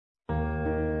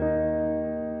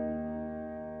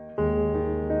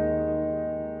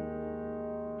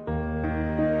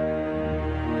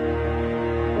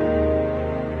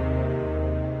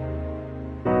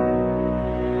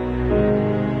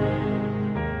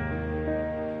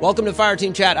Welcome to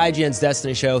Fireteam Chat, IGN's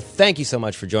Destiny show. Thank you so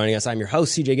much for joining us. I'm your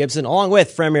host, CJ Gibson, along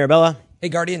with Fran Mirabella. Hey,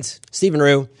 Guardians. Stephen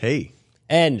Rue. Hey.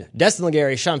 And Destin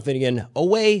Legary, Sean Finnegan,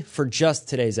 away for just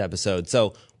today's episode.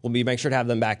 So we'll make sure to have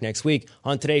them back next week.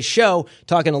 On today's show,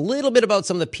 talking a little bit about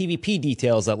some of the PvP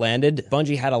details that landed.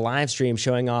 Bungie had a live stream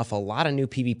showing off a lot of new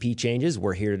PvP changes.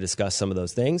 We're here to discuss some of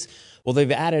those things. Well,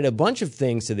 they've added a bunch of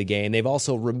things to the game. They've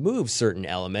also removed certain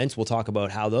elements. We'll talk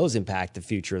about how those impact the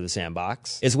future of the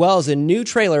sandbox. As well as a new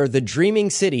trailer, The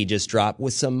Dreaming City, just dropped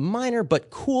with some minor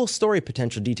but cool story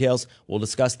potential details. We'll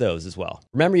discuss those as well.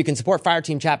 Remember, you can support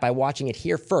Fireteam Chat by watching it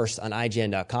here first on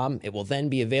IGN.com. It will then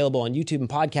be available on YouTube and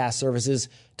podcast services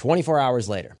 24 hours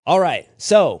later. All right,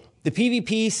 so the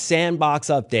PvP sandbox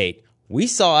update. We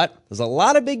saw it. There's a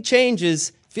lot of big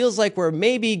changes. Feels like we're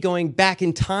maybe going back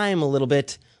in time a little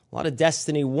bit. A lot of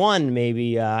Destiny 1,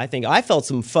 maybe. I think I felt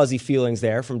some fuzzy feelings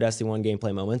there from Destiny 1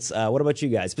 gameplay moments. What about you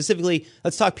guys? Specifically,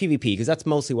 let's talk PvP, because that's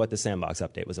mostly what the sandbox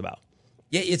update was about.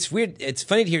 Yeah, it's weird. It's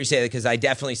funny to hear you say that, because I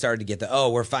definitely started to get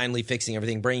we're finally fixing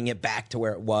everything, bringing it back to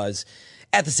where it was.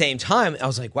 At the same time, I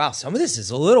was like, wow, some of this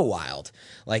is a little wild.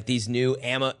 Like these new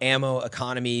ammo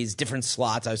economies, different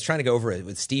slots. I was trying to go over it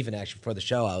with Steven, actually, before the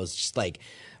show. I was just like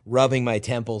rubbing my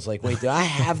temples like, wait, did I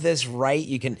have this right?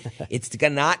 It's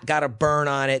not got a burn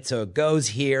on it, so it goes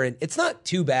here. And it's not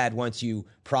too bad once you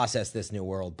process this new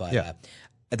world, but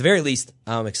at the very least,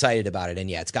 I'm excited about it. And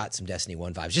yeah, it's got some Destiny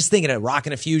 1 vibes. Just thinking of Rock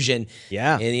and a Fusion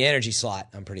in the energy slot,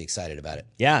 I'm pretty excited about it.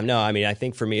 Yeah, no, I mean, I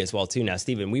think for me as well, too. Now,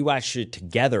 Steven, we watched it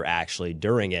together, actually,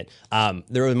 during it.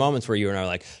 There were moments where you and I were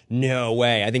like, no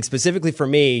way. I think specifically for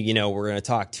me, we're going to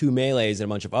talk 2 melees and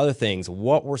a bunch of other things.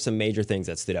 What were some major things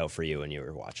that stood out for you when you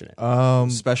were watching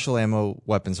it? Special ammo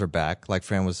weapons are back, like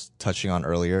Fran was touching on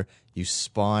earlier. You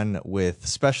spawn with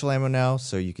special ammo now,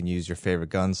 so you can use your favorite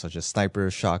guns, such as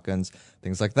snipers, shotguns,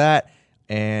 things like that.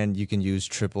 And you can use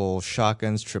triple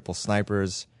shotguns, triple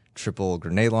snipers, triple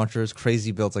grenade launchers,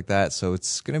 crazy builds like that. So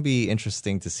it's going to be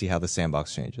interesting to see how the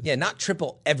sandbox changes. Yeah, not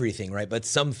triple everything, right? But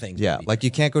some things. Yeah, like you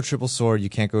can't go triple sword, you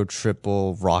can't go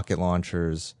triple rocket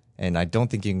launchers, and I don't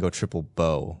think you can go triple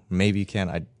bow. Maybe you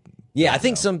can. Yeah, I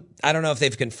think I don't know if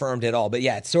they've confirmed it all, but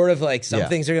yeah, it's sort of like some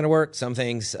things are going to work, some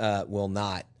things will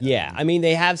not. Yeah, I mean,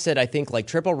 they have said, I think, like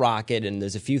triple rocket, and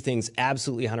there's a few things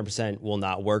absolutely 100% will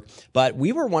not work. But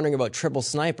we were wondering about triple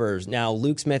snipers. Now,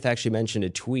 Luke Smith actually mentioned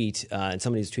a tweet, and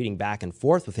somebody's tweeting back and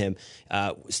forth with him.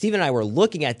 Steve and I were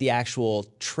looking at the actual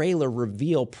trailer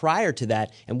reveal prior to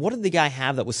that, and what did the guy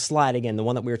have that was sliding in? The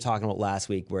one that we were talking about last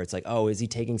week, where it's like, oh, is he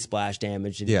taking splash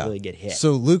damage? Did he really get hit?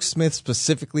 So Luke Smith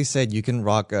specifically said you can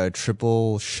rock a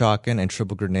triple shotgun and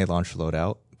triple grenade launcher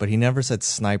loadout, but he never said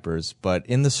snipers. But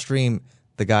in the stream,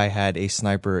 the guy had a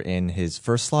sniper in his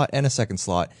first slot and a second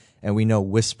slot, and we know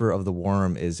Whisper of the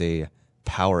Worm is a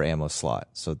power ammo slot,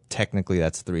 so technically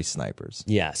that's 3 snipers.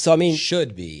 Yeah, so I mean, you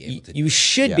should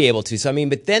be able to. So I mean,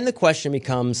 but then the question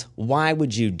becomes, why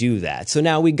would you do that? So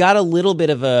now we got a little bit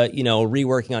of a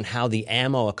reworking on how the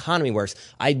ammo economy works.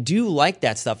 I do like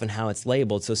that stuff and how it's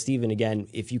labeled. So Steven, again,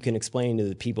 if you can explain to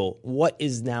the people what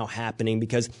is now happening,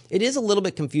 because it is a little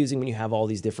bit confusing when you have all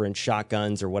these different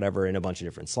shotguns or whatever in a bunch of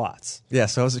different slots. Yeah,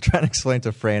 so I was trying to explain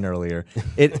to Fran earlier.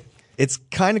 It's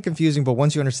kind of confusing, but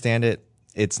once you understand it,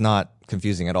 it's not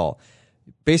confusing at all.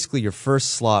 Basically, your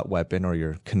first slot weapon, or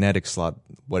your kinetic slot,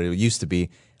 what it used to be,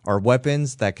 are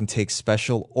weapons that can take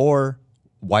special or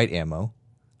white ammo,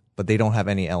 but they don't have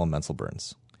any elemental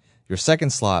burns. Your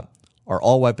second slot are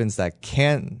all weapons that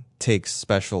can take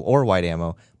special or white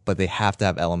ammo, but they have to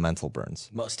have elemental burns.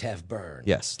 Must have burn.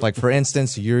 Yes. Like, for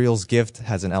instance, Uriel's Gift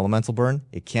has an elemental burn.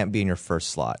 It can't be in your first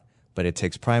slot, but it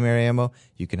takes primary ammo.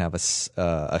 You can have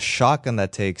a shotgun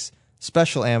that takes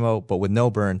special ammo, but with no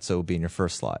burn, so it would be in your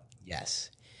first slot. Yes.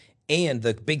 And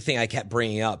the big thing I kept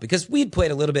bringing up, because we had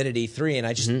played a little bit at E3, and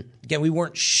I just, again, we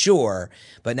weren't sure,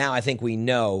 but now I think we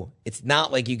know it's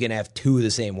not like you can have 2 of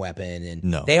the same weapon. And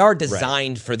no. They are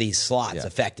designed for these slots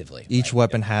effectively. Each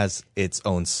weapon has its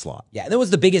own slot. Yeah, that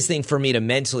was the biggest thing for me to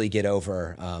mentally get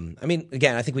over. I mean,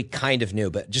 again, I think we kind of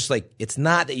knew, but just like, it's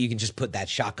not that you can just put that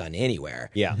shotgun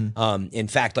anywhere. Yeah. In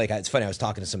fact, like, it's funny, I was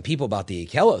talking to some people about the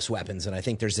Kelos weapons, and I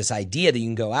think there's this idea that you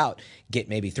can go out, get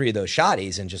maybe 3 of those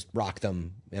shotties, and just rock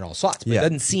them in all slots. But it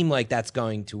doesn't seem like that's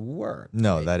going to work.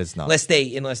 No, right? that is not.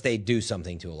 Unless they do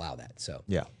something to allow that. So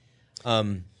yeah.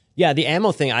 Yeah, the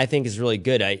ammo thing I think is really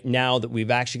good. Now that we've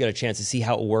actually got a chance to see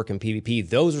how it will work in PvP,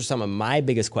 those are some of my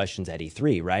biggest questions at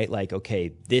E3, right? Like,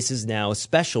 okay, this is now a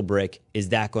special brick. Is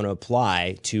that going to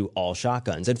apply to all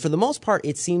shotguns? And for the most part,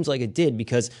 it seems like it did,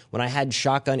 because when I had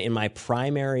shotgun in my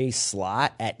primary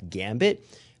slot at Gambit,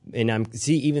 And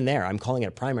even there, I'm calling it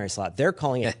a primary slot. They're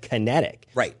calling it kinetic.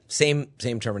 Right. Same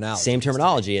terminology. Same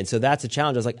terminology. And so that's a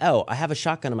challenge. I was like, oh, I have a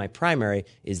shotgun in my primary.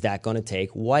 Is that going to take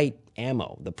white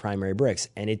ammo, the primary bricks?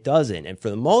 And it doesn't. And for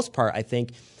the most part, I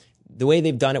think the way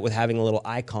they've done it with having a little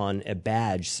icon, a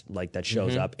badge like that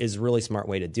shows up is a really smart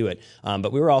way to do it.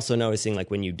 But we were also noticing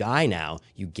like when you die now,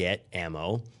 you get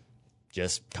ammo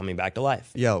just coming back to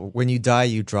life. Yeah, when you die,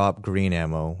 you drop green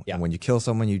ammo. Yeah. And when you kill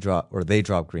someone, they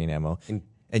drop green ammo.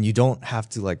 And you don't have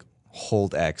to like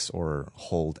hold X or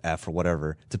hold F or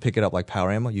whatever to pick it up like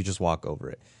power ammo. You just walk over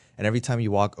it. And every time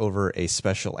you walk over a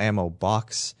special ammo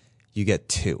box, you get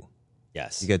 2.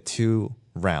 Yes. You get 2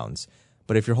 rounds.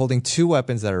 But if you're holding 2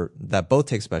 weapons that both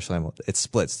take special ammo, it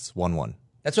splits. It's 1-1.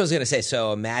 That's what I was going to say.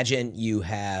 So imagine you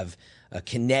have a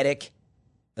kinetic.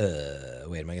 Wait, am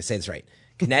I going to say this right?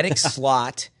 Kinetic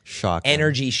slot, Shotgun.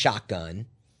 energy shotgun.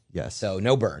 Yes. So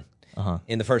no burn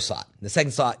in the first slot. The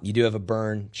second slot, you do have a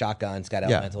burn shotgun. It's got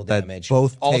elemental that damage.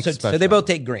 both take also, so special they both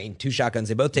ammo. take green. 2 shotguns.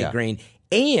 They both take Yeah. green.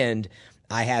 And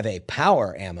I have a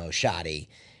power ammo shotty.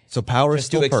 So power is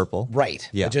Just to still purple. Right.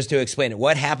 Yeah. But just to explain it,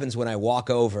 what happens when I walk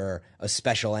over a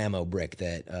special ammo brick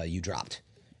that you dropped?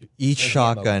 Each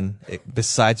shotgun,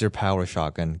 besides your power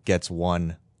shotgun, gets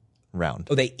 1 round.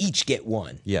 Oh, they each get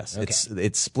 1. Yes, Okay.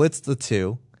 it splits the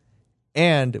 2,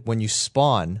 and when you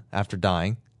spawn after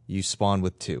dying, you spawn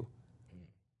with 2.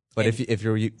 But if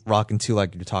you're rocking 2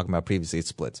 like you're talking about previously, it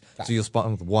splits. So you'll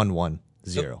spawn with 1-1-0.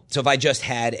 So if I just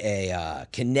had a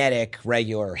kinetic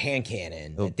regular hand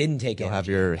cannon that didn't take You'll have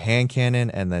energy, your hand cannon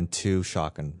and then 2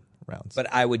 shotgun rounds. but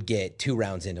I would get 2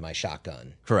 rounds into my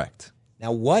shotgun. Correct.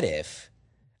 Now, what if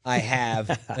I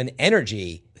have an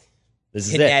energy This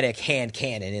is it. kinetic hand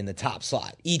cannon in the top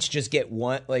slot? Each just get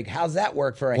 1. Like, how's that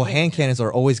work for a Well, hand cannons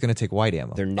are always going to take white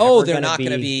ammo. They're never they're gonna not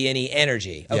going to be any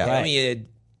energy. Okay, Yeah. let me.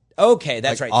 Okay,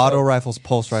 that's right. Auto So rifles,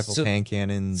 pulse rifles, hand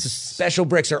cannons, special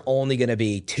bricks are only going to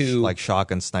be 2. like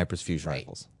shotgun, snipers, fusion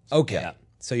rifles. Okay. Yeah.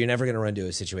 So you're never going to run into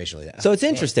a situation like that. So it's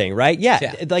interesting, right? Yeah.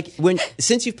 Yeah. Like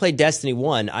since you've played Destiny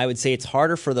 1, I would say it's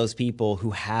harder for those people who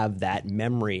have that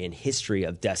memory and history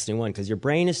of Destiny 1 because your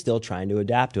brain is still trying to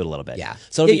adapt to it a little bit. Yeah.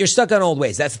 So Yeah, you're stuck on old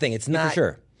ways. That's the thing. It's not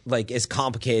sure. like as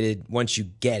complicated once you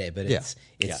get it, but it's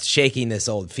Yeah. shaking this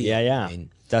old field. yeah. I mean,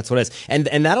 That's what it is.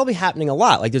 And that'll be happening a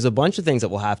lot. Like there's a bunch of things that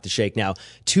we'll have to shake now.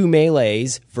 2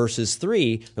 melees versus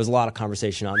 3. There's a lot of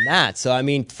conversation on that. So I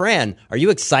mean, Fran, are you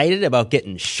excited about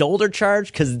getting shoulder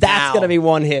charge? Because that's Now, going to be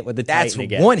one hit with the that's Titan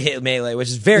again. 1 hit melee, which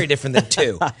is very different than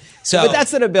 2. So, But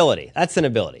that's an ability. That's an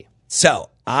ability. so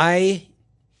I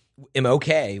am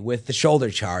okay with the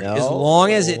shoulder charge as No.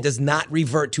 long as it does not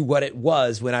revert to what it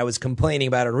was when I was complaining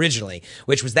about it originally,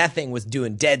 which was that thing was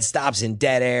doing dead stops in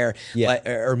dead air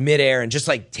or midair and just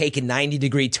like taking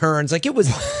 90-degree turns. Like it was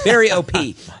very OP.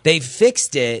 They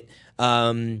fixed it.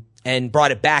 And brought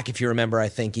it back, if you remember, I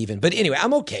think even. But anyway,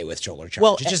 I'm okay with shoulder charge.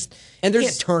 Well, it just and you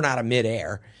there's- can't turn out of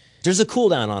midair. There's a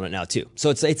cooldown on it now too.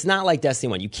 So it's not like Destiny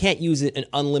 1. You can't use it an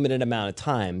unlimited amount of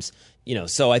times,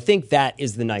 so I think that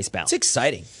is the nice balance. It's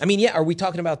exciting. I mean, yeah, are we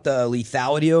talking about the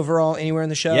lethality overall anywhere in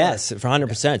the show? Yes, for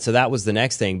 100%. So that was the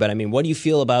next thing. But I mean, what do you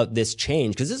feel about this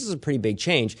change? Because this is a pretty big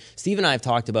change. Steve and I have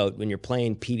talked about when you're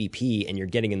playing PvP and you're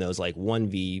getting in those like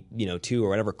 1v2 or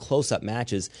whatever close-up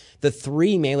matches, the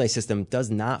 3 melee system does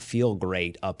not feel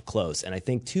great up close. And I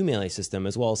think 2 melee system,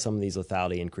 as well as some of these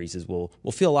lethality increases, will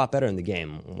feel a lot better in the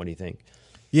game. What do you think?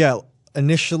 Yeah,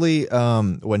 initially,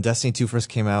 when Destiny 2 first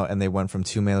came out and they went from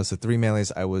 2 melees to 3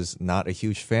 melees, I was not a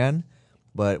huge fan.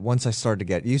 But once I started to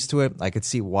get used to it, I could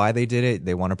see why they did it.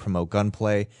 They want to promote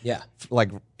gunplay. Yeah.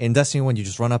 Like in Destiny 1, you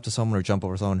just run up to someone or jump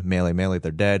over someone, melee,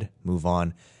 they're dead, move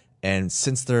on. And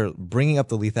since they're bringing up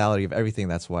the lethality of everything,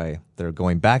 that's why they're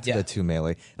going back to the 2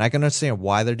 melee. And I can understand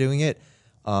why they're doing it.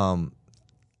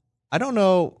 I don't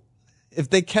know. If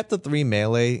they kept the 3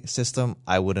 melee system,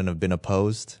 I wouldn't have been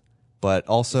opposed. But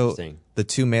also, Interesting. the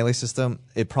 2 melee system,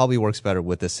 it probably works better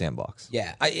with this sandbox.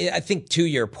 Yeah, I think to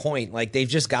your point, like they've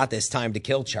just got this time to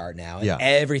kill chart now, and Yeah.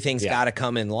 everything's got to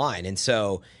come in line. And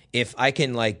so if I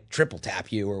can like triple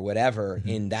tap you or whatever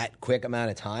in that quick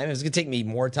amount of time, if it's gonna take me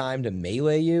more time to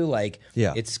melee you, like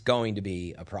it's going to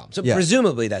be a problem. So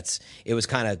presumably it was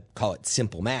kind of call it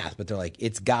simple math, but they're like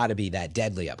it's got to be that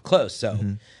deadly up close. So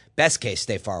best case,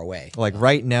 stay far away. Like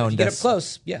right now in You get up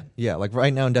close, yeah. Yeah, like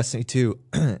right now in Destiny 2,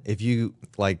 if you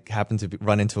like happen to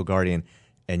run into a Guardian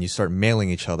and you start mailing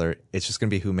each other, it's just going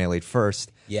to be who meleeed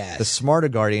first. Yes. The smarter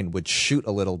Guardian would shoot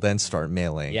a little, then start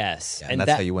meleeing. Yes. And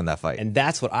that's how you win that fight. And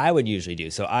that's what I would usually do.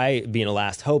 So I, being a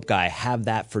last hope guy, have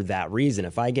that for that reason.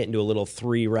 If I get into a little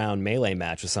 3-round melee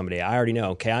match with somebody, I already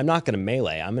know, okay, I'm not going to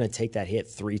melee. I'm going to take that hit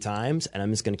 3 times, and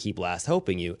I'm just going to keep last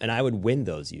hoping you. And I would win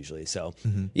those usually. So,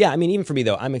 yeah, I mean, even for me,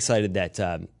 though, I'm excited that,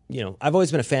 I've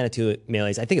always been a fan of 2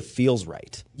 melees. I think it feels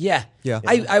right. Yeah. Yeah.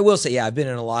 I will say, I've been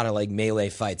in a lot of like melee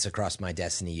fights across my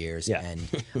Destiny years, Yeah.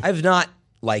 and I've not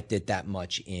liked it that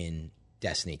much in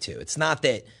Destiny 2. It's not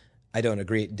that I don't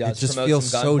agree. It does just promote feels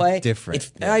some so gunplay.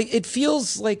 different. It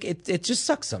feels like it just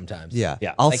sucks sometimes. Yeah.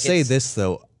 Yeah. I'll Like say it's- this,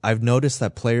 though. I've noticed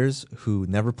that players who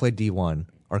never played D1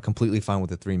 are completely fine with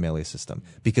the 3 melee system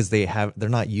because they're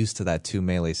not used to that 2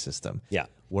 melee system. Yeah.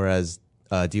 Whereas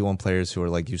D1 players who are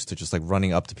like used to just like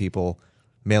running up to people,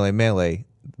 melee,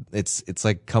 it's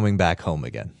like coming back home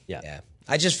again. Yeah.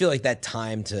 I just feel like that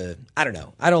time to, I don't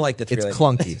know. I don't like the 3. It's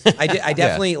clunky. I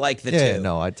definitely like the 2. Yeah,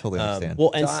 no, I totally understand. Well,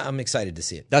 So and I'm excited to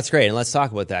see it. that's great. And let's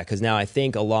talk about that because now I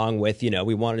think along with,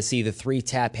 we wanted to see the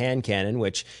 3-tap hand cannon,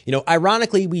 which,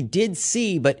 ironically we did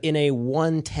see, but in a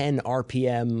 110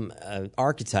 RPM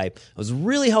archetype. I was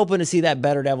really hoping to see that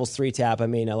Better Devils 3-tap. I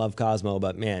mean, I love Cosmo,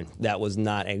 but man, that was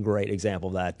not a great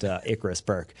example of that Icarus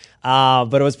perk.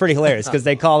 But it was pretty hilarious because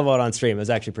they called him out on stream. It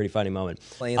was actually a pretty funny moment.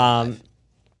 Playing live.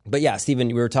 But yeah, Steven,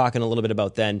 we were talking a little bit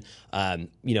about then,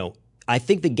 I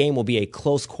think the game will be a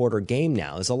close quarter game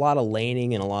now. There's a lot of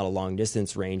laning and a lot of long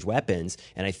distance range weapons,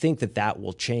 and I think that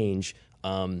will change.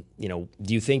 Do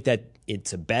you think that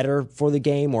it's a better for the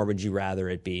game, or would you rather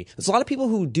it be? There's a lot of people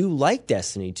who do like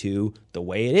Destiny 2 the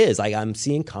way it is. Like I'm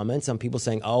seeing comments on people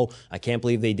saying, "Oh, I can't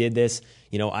believe they did this."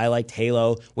 I liked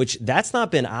Halo, which that's not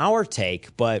been our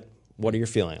take, but what are your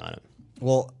feeling on it?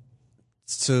 Well,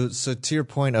 so to your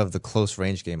point of the close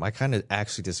range game, I kind of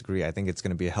actually disagree. I think it's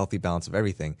going to be a healthy balance of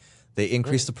everything. They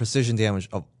increased the precision damage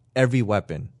of every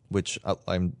weapon, which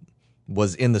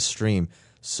was in the stream.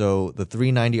 So the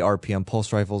 390 RPM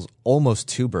pulse rifles almost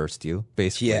 2-burst you,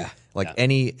 basically. Yeah.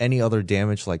 Any other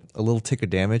damage, like a little tick of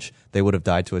damage, they would have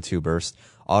died to a 2-burst.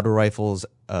 Auto rifles,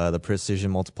 the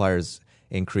precision multipliers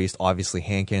increased. Obviously,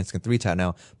 hand cannons can 3-tap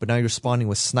now, but now you're spawning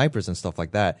with snipers and stuff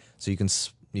like that. So you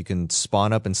can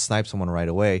spawn up and snipe someone right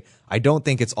away. I don't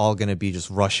think it's all going to be just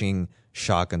rushing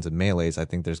shotguns and melees. I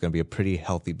think there's going to be a pretty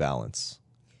healthy balance.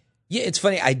 Yeah, it's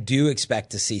funny. I do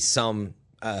expect to see some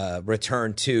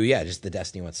return to, just the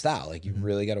Destiny 1 style. Like, you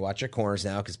really got to watch your corners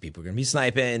now because people are going to be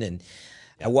sniping. And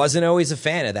I wasn't always a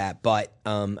fan of that, but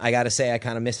I got to say I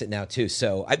kind of missed it now, too.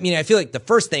 So, I feel like the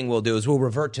first thing we'll do is we'll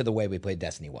revert to the way we played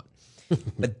Destiny 1.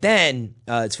 But then,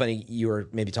 it's funny, you were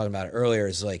maybe talking about it earlier,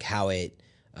 is like how it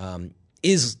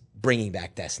is bringing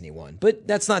back Destiny 1. But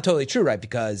that's not totally true, right?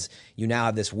 Because you now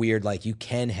have this weird, like, you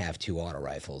can have 2 auto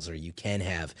rifles, or you can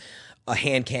have a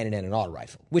hand cannon and an auto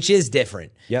rifle, which is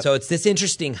different. Yep. So it's this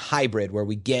interesting hybrid where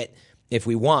we get, if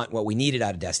we want, what we needed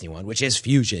out of Destiny 1, which is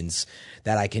fusions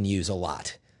that I can use a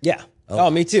lot. Yeah. Oh,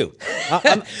 me too.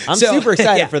 I'm So, super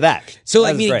excited yeah. for that. So,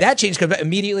 That is great. that change comes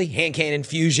immediately, hand cannon,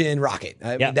 fusion, rocket.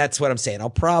 I mean, that's what I'm saying. I'll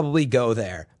probably go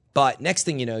there. But next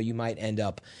thing you know, you might end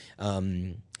up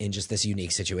in just this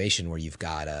unique situation where you've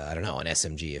got, an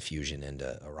SMG, a fusion, and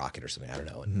a rocket or something. I don't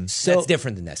know. And So- that's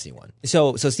different than Destiny 1.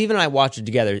 So Steve and I watched it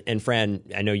together, and Fran,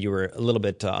 I know you were a little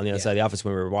bit on the other side of the office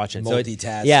when we were watching.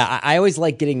 Multitask. I always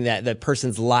like getting that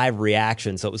person's live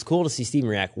reaction. So it was cool to see Steven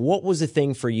react. What was the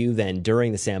thing for you then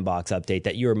during the sandbox update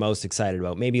that you were most excited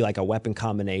about? Maybe like a weapon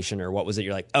combination, or what was it?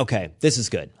 You're like, okay, this is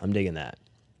good. I'm digging that.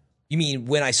 You mean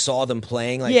when I saw them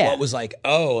playing? Like, Yeah. what was like,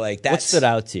 oh, like that's... What stood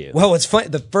out to you? Well, it's funny.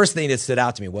 The first thing that stood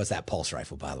out to me was that pulse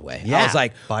rifle, by the way. I Yeah. was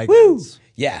like, Bygones.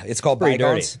 yeah, it's called Pretty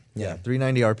Bygones. dirty. Yeah.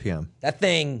 390 RPM. That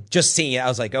thing, just seeing it, I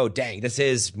was like, oh, dang, this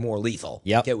is more lethal.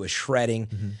 Yep. Like, it was shredding.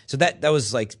 So that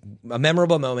was like a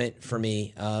memorable moment for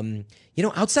me.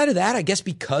 Outside of that, I guess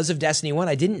because of Destiny 1,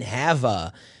 I didn't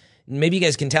have maybe you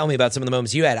guys can tell me about some of the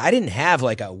moments you had. I didn't have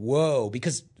like a whoa,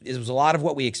 because it was a lot of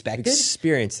what we expected.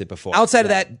 Experienced it before. Outside of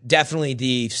that,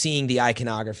 definitely seeing the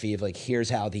iconography of like, here's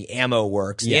how the ammo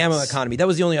works, the Yes. ammo economy. That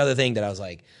was the only other thing that I was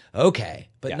like, okay.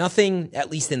 But Yeah. nothing,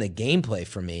 at least in the gameplay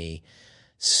for me,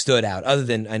 stood out. Other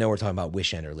than, I know we're talking about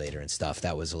Wish Ender later and stuff.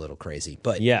 That was a little crazy.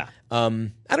 But Yeah. I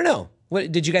don't know. What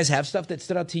did you guys have stuff that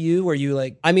stood out to you? Were you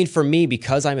like, I mean, for me,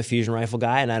 because I'm a fusion rifle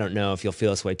guy, and I don't know if you'll feel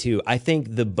this way too, I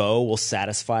think the bow will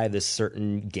satisfy this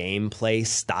certain gameplay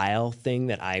style thing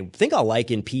that I think I'll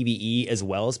like in PvE as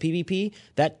well as PvP.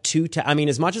 That 2-tap, I mean,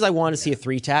 as much as I want to see a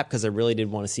 3-tap, because I really did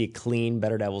want to see a clean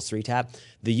Better Devils 3-tap,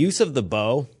 the use of the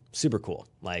bow, super cool.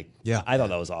 Like, Yeah. I thought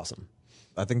that was awesome.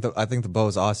 I think the bow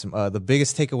is awesome. The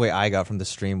biggest takeaway I got from the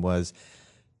stream was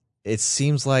it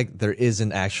seems like there is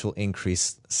an actual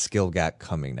increased skill gap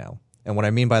coming now. And what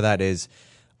I mean by that is,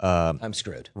 I'm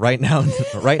screwed. right now in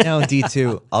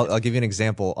D2, I'll give you an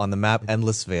example. On the map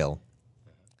Endless Vale,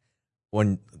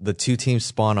 when the two teams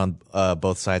spawn on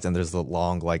both sides and there's the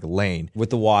long like lane. With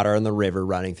the water and the river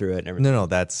running through it and everything. No,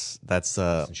 that's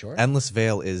Shore? Endless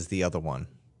Vale is the other one.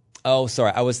 Oh,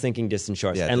 sorry. I was thinking Distant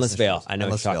Shores. Yeah, Endless Distant Vale. Shores. I know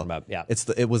Endless what you're talking Vale. about.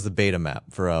 Yeah. It was the beta map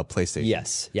for PlayStation.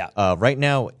 Yes. Yeah. Right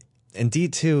now in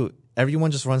D2,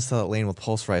 everyone just runs to that lane with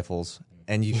pulse rifles,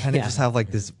 and you kind of just have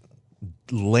like this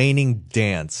laning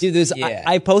dance. Dude, there's, Yeah.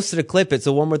 I posted a clip. It's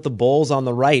the one with the bowls on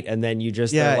the right, and then you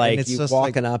just are and like it's you just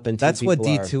walking like, up and that's what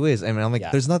D2 is. I mean, I'm like,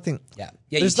 Yeah. there's nothing. Yeah,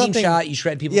 you There's team nothing- shot, you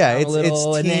shred people Yeah, down it's a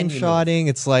little, and team then you move. shotting.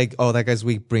 It's like, oh, that guy's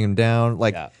weak, bring him down.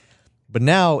 Like, Yeah. but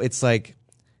now it's like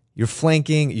you're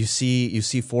flanking. You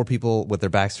see four people with their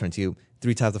backs turned to you.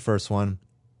 3 tap the first one,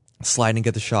 slide and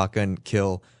get the shotgun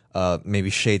kill. Maybe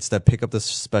shade step, pick up the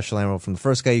special ammo from the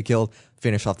first guy you killed,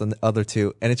 finish off the other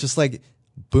 2, and it's just like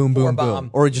boom, boom, bomb. boom,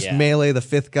 or just Yeah. melee the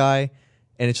 5th guy,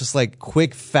 and it's just like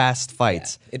quick, fast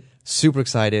fights. Yeah. Super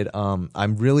excited.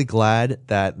 I'm really glad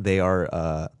that they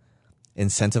are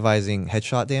incentivizing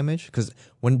headshot damage, because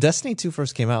when Destiny 2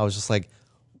 first came out, I was just like,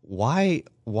 why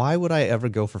would I ever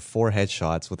go for 4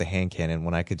 headshots with a hand cannon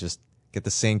when I could just get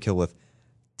the same kill with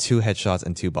 2 headshots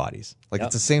and 2 bodies? Like,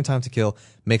 it's the same time to kill,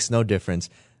 makes no difference.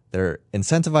 They're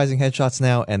incentivizing headshots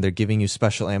now, and they're giving you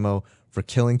special ammo for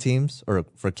killing teams or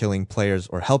for killing players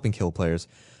or helping kill players,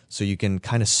 so you can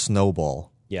kind of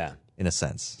snowball Yeah. in a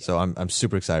sense. So I'm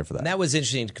super excited for that. And that was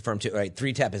interesting to confirm too. Right,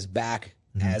 3-tap is back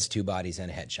Mm-hmm. as 2 bodies and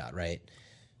a headshot. Right,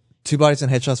 2 bodies and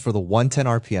headshots for the 110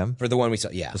 RPM, for the one we saw.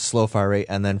 Yeah, the slow fire rate,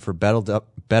 and then for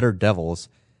Better Devils,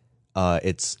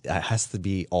 it has to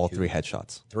be all 3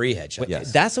 headshots. 3 headshots.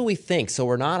 Yes. That's what we think. So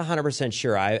we're not 100%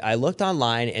 sure. I looked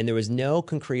online, and there was no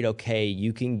concrete okay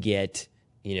you can get,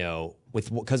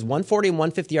 because 140 and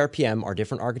 150 RPM are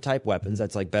different archetype weapons.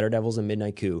 That's like Better Devils and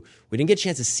Midnight Coup. We didn't get a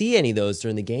chance to see any of those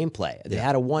during the gameplay. They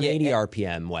had a 180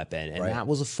 RPM weapon, and that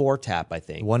was a 4-tap, I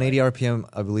think. 180 RPM,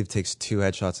 I believe, takes 2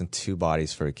 headshots and 2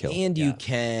 bodies for a kill. And you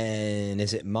can,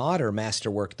 is it mod or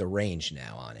masterwork the range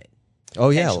now on it? Oh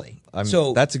yeah, Potentially.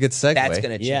 so that's a good segue. That's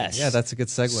going to change. Yes. Yeah, that's a good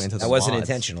segue into the That wasn't mods.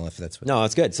 intentional. If that's what. No,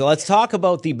 it's good. So let's talk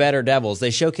about the Better Devils. They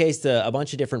showcased a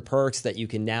bunch of different perks that you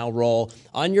can now roll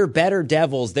on your Better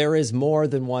Devils. There is more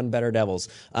than one Better Devils.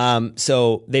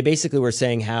 So they basically were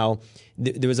saying how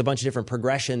there was a bunch of different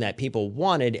progression that people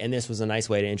wanted, and this was a nice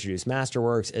way to introduce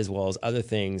Masterworks as well as other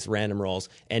things, random rolls,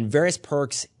 and various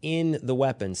perks in the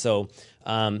weapon. So,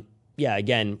 yeah,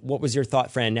 again, what was your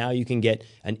thought, Fran? Now you can get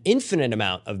an infinite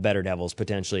amount of Better Devils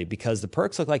potentially because the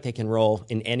perks look like they can roll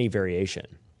in any variation.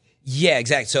 Yeah,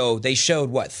 exactly. So they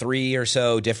showed 3 or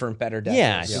so different Better Devils.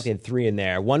 Yeah, I think they had 3 in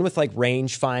there. One with like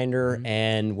rangefinder,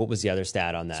 and what was the other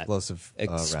stat on that?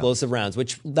 Explosive rounds,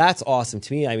 which that's awesome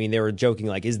to me. I mean, they were joking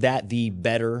like, is that the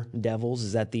Better Devils?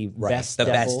 Is that the best the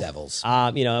Devils? best Devils.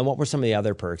 And what were some of the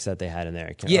other perks that they had in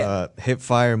there? Hip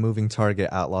fire, moving target,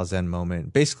 outlaw's end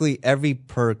moment. Basically, every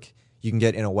perk you can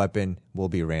get in a weapon will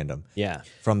be random. Yeah.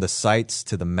 From the sights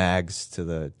to the mags to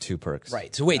the 2 perks.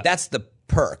 Right. So wait, that's the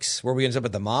perks. Were we going to talk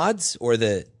about the mods or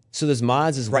the? So there's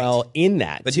mods as well in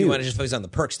that But too. you want to just focus on the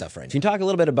perk stuff right You now? can talk a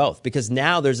little bit of both because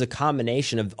now there's a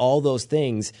combination of all those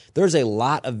things. There's a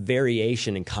lot of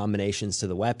variation and combinations to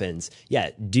the weapons.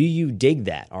 Yeah. Do you dig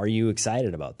that? Are you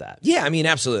excited about that? Yeah, I mean,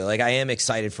 absolutely. Like, I am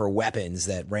excited for weapons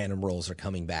that random rolls are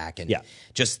coming back, and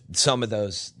just some of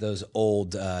those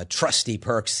old trusty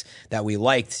perks that we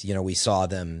liked. We saw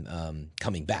them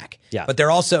coming back. Yeah, but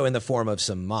they're also in the form of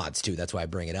some mods too. That's why I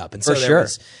bring it up. And so for there sure.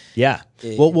 was, Yeah.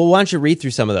 Well, why don't you read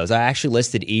through some of those? I actually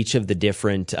listed each of the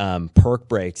different perk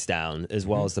breaks down as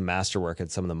well as the masterwork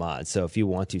and some of the mods. So if you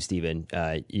want to, Steven,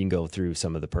 you can go through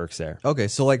some of the perks there. Okay,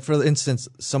 so like for instance,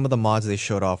 some of the mods they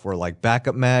showed off were like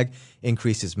backup mag,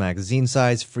 increases magazine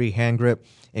size, free hand grip,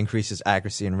 increases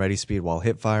accuracy and ready speed while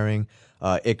hip firing.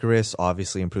 Icarus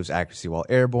obviously improves accuracy while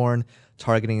airborne.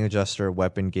 Targeting adjuster,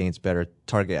 weapon gains better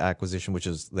target acquisition, which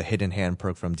is the hidden hand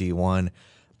perk from D1.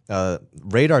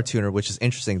 Radar tuner, which is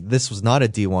interesting. This was not a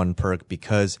D1 perk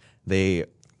because they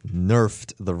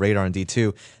nerfed the radar in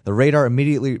D2. The radar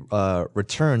immediately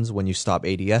returns when you stop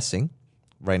ADSing.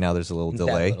 Right now, there's a little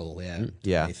delay.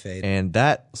 Yeah, fade. and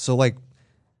that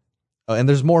and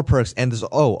there's more perks, and there's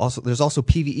also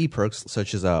PvE perks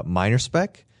such as minor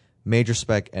spec, major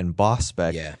spec, and boss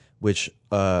spec, which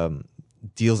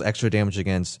deals extra damage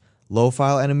against low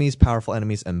file enemies, powerful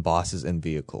enemies, and bosses and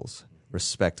vehicles,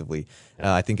 respectively.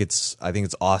 I think it's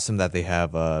awesome that they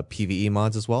have PvE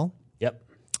mods as well. Yep.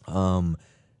 And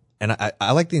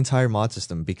I like the entire mod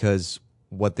system because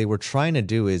what they were trying to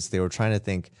do is they were trying to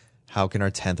think, how can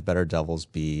our 10th Better Devils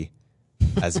be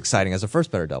as exciting as the first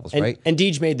Better Devils, right? And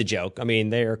Deej made the joke. I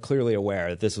mean, they are clearly aware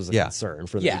that this was a concern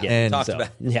from the beginning. And, talked about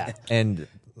and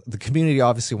the community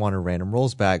obviously wanted random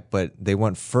rolls back, but they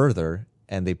went further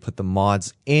and they put the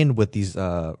mods in with these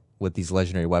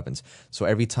legendary weapons. So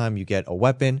every time you get a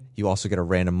weapon, you also get a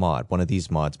random mod, one of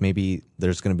these mods. Maybe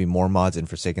there's going to be more mods in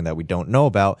Forsaken that we don't know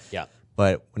about. Yeah.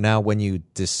 But now when you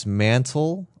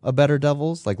dismantle a Better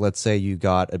Devils, like let's say you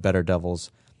got a Better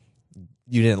Devils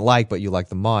you didn't like, but you like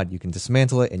the mod, you can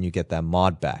dismantle it and you get that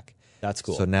mod back. That's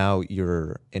cool. So now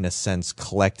you're, in a sense,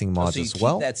 collecting mods so you as keep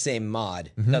well. that same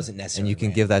mod doesn't necessarily. And you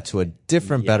can give that to a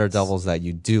different Better Devils that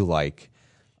you do like.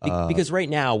 Because right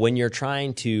now, when you're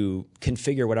trying to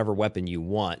configure whatever weapon you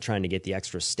want, trying to get the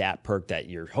extra stat perk that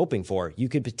you're hoping for, you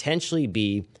could potentially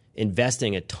be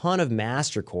investing a ton of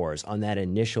master cores on that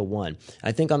initial one.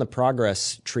 I think on the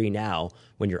progress tree now,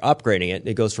 when you're upgrading it,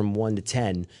 it goes from 1 to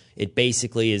 10. It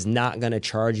basically is not going to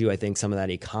charge you, I think, some of that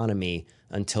economy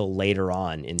until later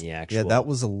on in the actual. Yeah, that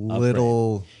was a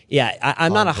little. Yeah,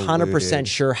 I'm not 100% convoluted.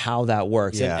 sure how that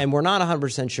works. Yeah. And we're not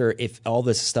 100% sure if all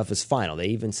this stuff is final. They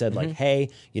even said, like, hey,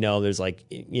 there's like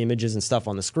images and stuff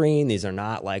on the screen. These are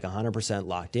not like 100%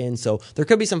 locked in. So there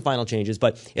could be some final changes,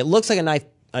 but it looks like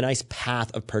a nice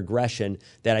path of progression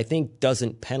that I think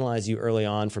doesn't penalize you early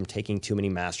on from taking too many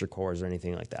master cores or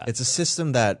anything like that. It's a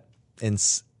system that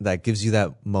that gives you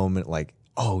that moment like,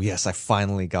 oh, yes, I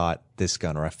finally got this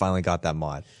gun or I finally got that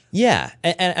mod. Yeah,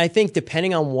 and I think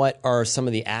depending on what are some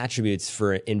of the attributes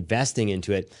for investing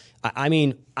into it, I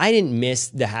mean, I didn't miss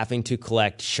the having to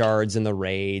collect shards in the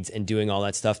raids and doing all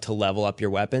that stuff to level up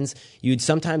your weapons. You'd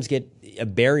sometimes get a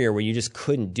barrier where you just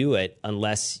couldn't do it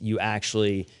unless you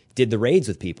actually did the raids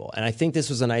with people. And I think this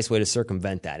was a nice way to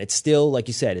circumvent that. It's still, like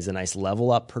you said, is a nice level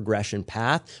up progression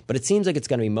path, but it seems like it's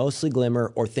going to be mostly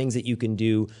glimmer or things that you can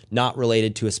do not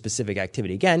related to a specific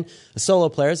activity. Again, the solo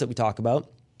players that we talk about,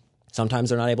 sometimes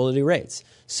they're not able to do raids.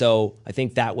 So I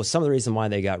think that was some of the reason why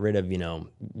they got rid of,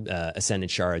 Ascended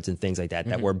shards and things like that,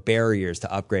 that were barriers to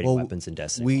upgrading weapons in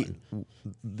Destiny 1.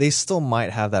 They still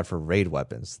might have that for raid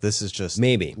weapons. This is just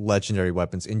maybe legendary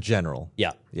weapons in general.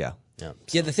 Yeah. Yeah.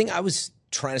 Yeah, the thing I was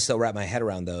trying to still wrap my head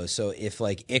around, though, so if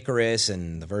like Icarus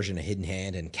and the version of Hidden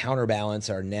Hand and Counterbalance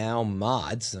are now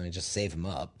mods, and I just save them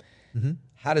up,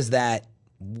 how does that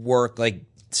work? Like,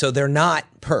 so they're not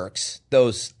perks,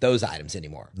 those items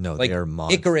anymore. No, like, they're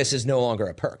mods. Icarus is no longer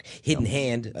a perk. Hidden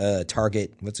Hand,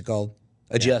 target, what's it called?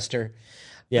 Adjuster.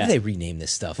 Yeah. Why do they rename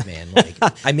this stuff, man?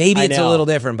 Like, maybe it's a little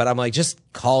different, but I'm like, just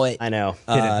call it. I know.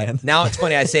 Now it's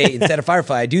funny. I say instead of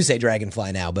Firefly, I do say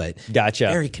Dragonfly now, but Gotcha.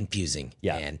 Very confusing.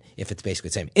 Yeah. Man, if it's basically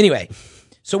the same. Anyway,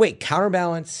 so wait,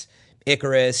 Counterbalance,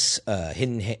 Icarus,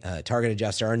 Target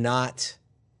Adjuster are not.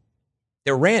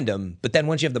 They're random, but then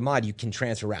once you have the mod, you can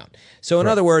transfer around. So in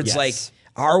other words, Yes. like,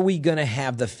 are we going to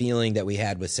have the feeling that we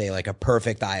had with, say, like a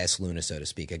perfect IS Luna, so to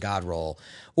speak, a God roll?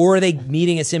 Or are they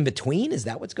meeting us in between? Is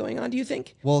that what's going on, do you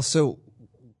think? Well, so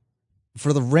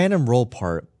for the random roll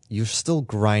part, you're still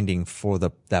grinding for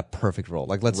that perfect roll.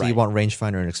 Like, let's say you want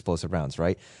rangefinder and explosive rounds,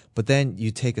 right? But then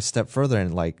you take a step further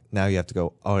and, like, now you have to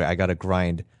go, oh, I got to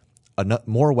grind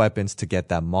more weapons to get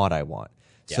that mod I want.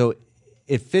 Yeah. So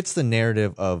it fits the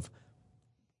narrative of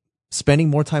spending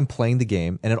more time playing the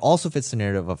game, and it also fits the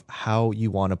narrative of how you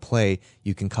want to play.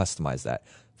 You can customize that.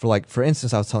 For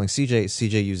instance, I was telling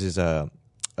CJ uses a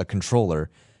controller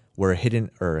where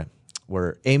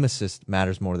where aim assist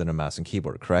matters more than a mouse and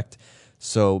keyboard, correct?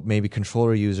 So maybe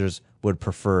controller users would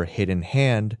prefer Hidden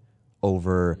Hand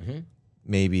over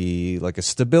maybe like a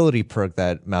stability perk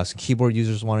that mouse and keyboard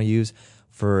users want to use.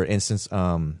 For instance,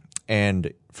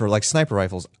 and for like sniper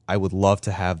rifles, I would love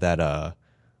to have that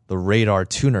the radar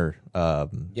tuner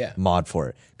mod for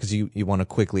it, because you want to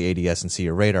quickly ADS and see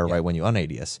your radar right when you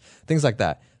un-ADS. Things like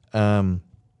that. And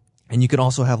you can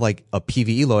also have like a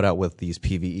PvE loadout with these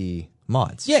PvE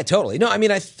mods. Yeah, totally. No, I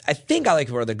mean, I think I like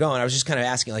where they're going. I was just kind of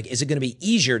asking, like, is it going to be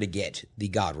easier to get the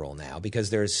God roll now? Because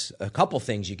there's a couple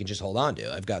things you can just hold on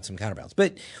to. I've got some counterbalance.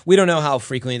 But we don't know how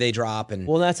frequently they drop and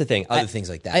that's the thing. Other things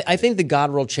like that. I think the God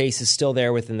roll chase is still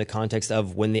there within the context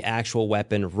of when the actual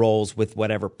weapon rolls with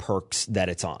whatever perks that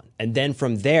it's on. And then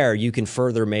from there, you can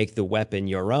further make the weapon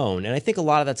your own. And I think a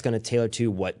lot of that's going to tailor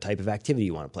to what type of activity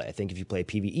you want to play. I think if you play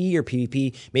PvE or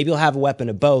PvP, maybe you'll have a weapon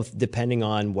of both depending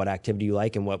on what activity you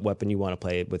like and what weapon you want to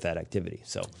play with that activity.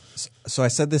 So I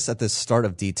said this at the start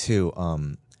of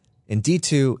D2. In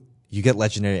D2, you get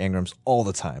legendary engrams all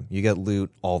the time. You get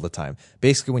loot all the time.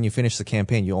 Basically, when you finish the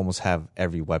campaign, you almost have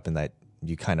every weapon that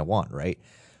you kind of want, right?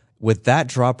 With that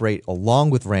drop rate, along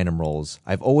with random rolls,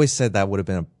 I've always said that would have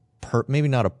been maybe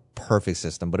not a perfect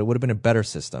system, but it would have been a better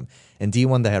system. In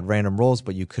D1, they had random rolls,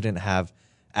 but you couldn't have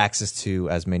access to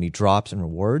as many drops and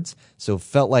rewards. So it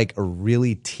felt like a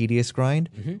really tedious grind.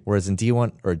 Whereas in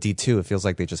D1 or D2, it feels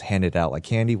like they just handed it out like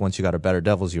candy. Once you got a better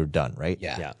Devils, you're done, right?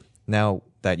 Yeah. Now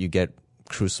that you get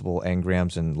Crucible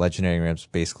engrams and legendary engrams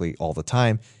basically all the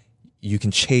time, you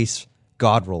can chase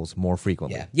god rolls more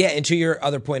frequently. Yeah, and to your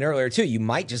other point earlier too, you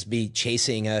might just be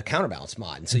chasing a counterbalance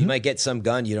mod, and so you might get some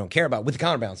gun you don't care about with the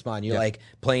counterbalance mod. And you're like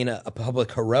playing a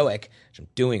public heroic, which I'm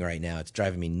doing right now. It's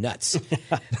driving me nuts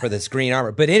for this green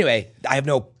armor. But anyway, I have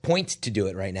no point to do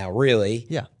it right now, really.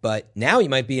 Yeah. But now you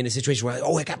might be in a situation where,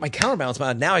 I got my counterbalance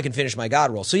mod. Now I can finish my god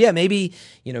roll. So yeah, maybe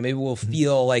we'll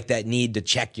feel like that need to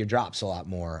check your drops a lot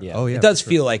more. Yeah. Oh, yeah, it does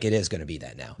feel like it is going to be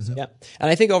that now. So. Yeah,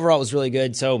 and I think overall it was really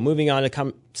good. So moving on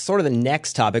to sort of the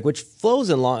next topic, which flows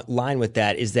in line with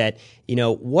that, is that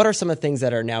what are some of the things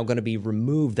that are now going to be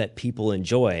removed that people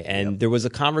enjoy? And there was a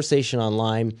conversation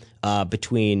online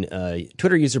between a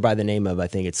Twitter user by the name of, I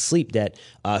think it's Sleep Debt,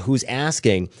 who's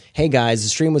asking, "Hey guys, the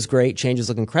stream was great, changes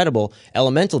look incredible.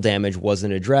 Elemental damage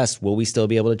wasn't addressed. Will we still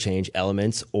be able to change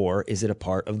elements, or is it a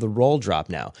part of the roll drop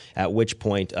now?" At which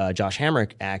point, Josh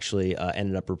Hamrick actually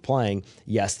ended up replying,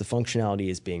 "Yes, the functionality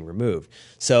is being removed."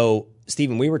 So,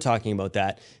 Stephen, we were talking about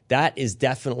that. That is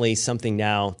definitely something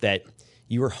now that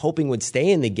you were hoping would stay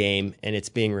in the game, and it's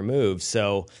being removed.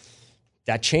 So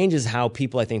that changes how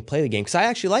people, I think, play the game. Because I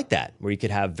actually like that, where you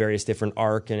could have various different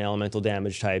arc and elemental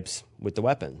damage types with the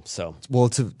weapon. So, Well,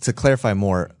 to clarify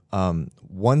more,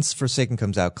 once Forsaken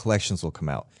comes out, collections will come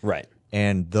out. right.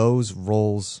 And those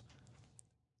rolls,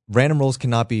 random rolls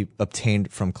cannot be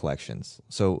obtained from collections.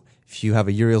 So if you have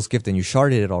a Uriel's Gift and you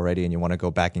sharded it already and you want to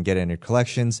go back and get it in your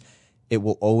collections, it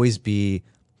will always be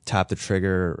tap the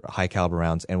trigger, high caliber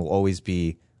rounds, and will always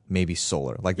be maybe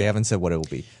solar. Like they haven't said what it will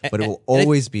be, but it will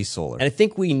always be solar. And I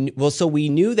think we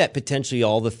knew that potentially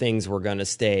all the things were going to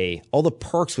stay, all the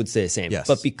perks would stay the same. Yes.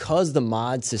 But because the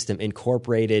mod system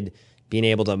incorporated being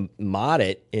able to mod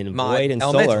it in Mod Void and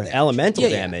elemental Solar, damage. elemental Yeah.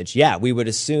 damage, we would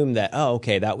assume that,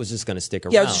 that was just going to stick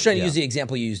around. Yeah, I was just trying to use the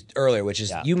example you used earlier, which is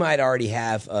you might already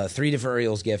have 3 different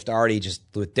Uriel's Gift already just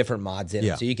with different mods in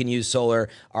Yeah. it. So you can use Solar,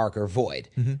 Arc, or Void.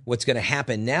 What's going to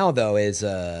happen now, though, is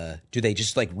do they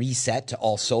just like reset to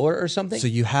all Solar or something? So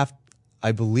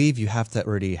I believe you have to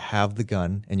already have the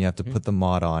gun and you have to put the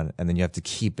mod on and then you have to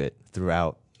keep it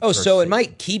throughout. so it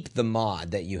might keep the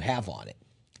mod that you have on it.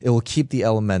 It will keep the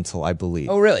elemental, I believe.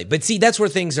 Oh, really? But see, that's where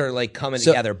things are like coming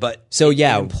together. But it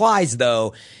implies,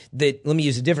 though, that let me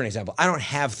use a different example. I don't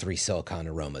have 3 Silicon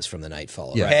Aromas from the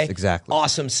Nightfall. Yes, okay? exactly.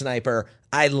 Awesome sniper.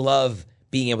 I love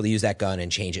being able to use that gun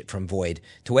and change it from Void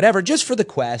to whatever just for the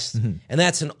quest. And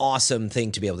that's an awesome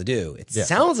thing to be able to do. It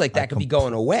sounds like that could be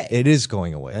going away. It is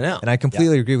going away. I know. And I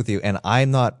completely agree with you. And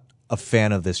I'm not a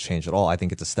fan of this change at all. I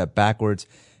think it's a step backwards,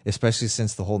 especially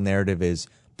since the whole narrative is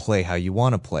play how you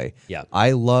want to play. Yeah.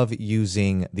 I love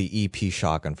using the EP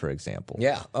shotgun, for example.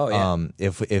 Yeah. Oh, yeah.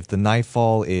 If the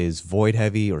Nightfall is Void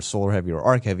heavy or Solar heavy or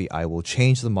Arc heavy, I will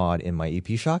change the mod in my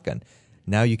EP shotgun.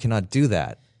 Now you cannot do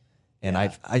that. And I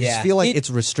just feel like it's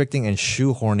restricting and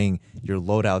shoehorning your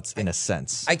loadouts in a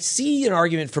sense. I see an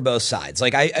argument for both sides.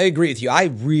 Like, I agree with you. I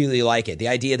really like it. The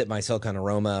idea that my Silicon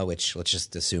Aroma, which let's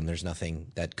just assume there's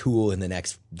nothing that cool in the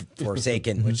next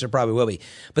Forsaken, which there probably will be,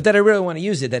 but that I really want to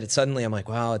use it, that it suddenly I'm like,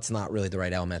 well, it's not really the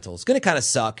right elemental. It's going to kind of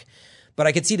suck. But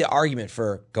I could see the argument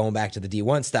for going back to the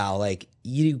D1 style. Like,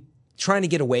 you trying to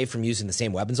get away from using the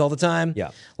same weapons all the time.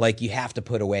 Yeah. Like, you have to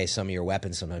put away some of your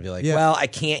weapons sometimes. Be like, well, I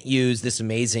can't use this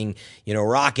amazing,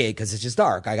 rocket because it's just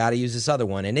dark. I got to use this other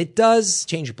one. And it does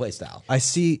change your play style. I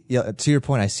see, to your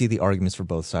point, I see the arguments for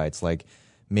both sides. Like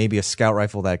maybe a scout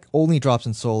rifle that only drops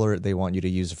in solar, they want you to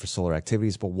use it for solar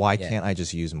activities, but why can't I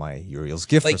just use my Uriel's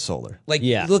Gift for solar? Like,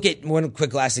 look at one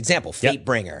quick last example,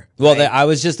 Fatebringer. Well, right? I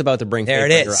was just about to bring There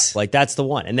it Fatebringer is. up. Like, that's the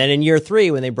one. And then in year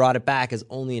 3, when they brought it back as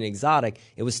only an exotic,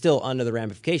 it was still under the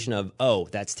ramification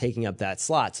of, that's taking up that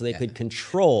slot. So they could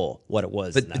control what it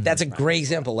was. But that's a great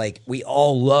example. Like, we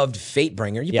all loved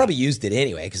Fatebringer. You probably used it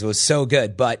anyway because it was so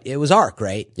good, but it was Arc,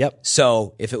 right? Yep.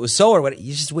 So if it was Solar,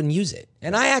 you just wouldn't use it.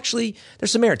 And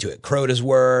there's some merit to it. Crota's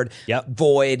Word,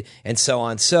 Void, and so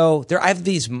on. So I have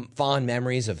these fond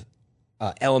memories of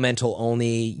elemental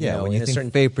only. When you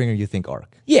think Fatebringer, you think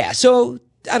Arc. Yeah, so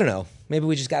I don't know. Maybe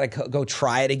we just got to go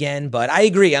try it again. But I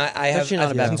agree. I'm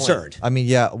concerned. I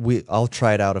mean, I'll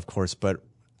try it out, of course, but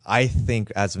I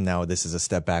think as of now, this is a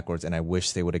step backwards, and I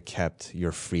wish they would have kept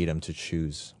your freedom to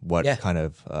choose what kind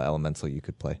of elemental you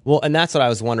could play. Well, and that's what I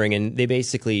was wondering. And they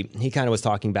basically, he kind of was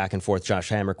talking back and forth. Josh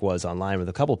Hamrick was online with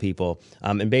a couple people,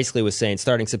 and basically was saying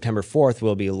starting September 4th,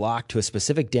 we'll be locked to a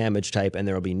specific damage type, and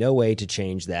there will be no way to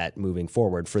change that moving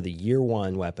forward for the year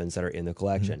one weapons that are in the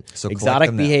collection. So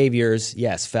exotic behaviors,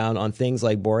 yes, found on things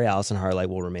like Borealis and Heartlight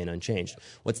will remain unchanged.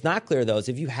 What's not clear, though, is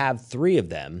if you have 3 of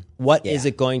them, what is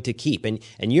it going to keep? And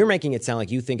you're making it sound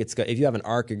like you think it's if you have an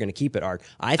Arc, you're going to keep it Arc.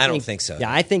 I don't think so. Yeah,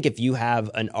 I think if you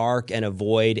have an Arc and a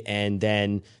Void and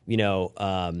then,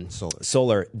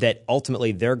 Solar, that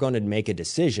ultimately they're going to make a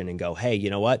decision and go, hey, you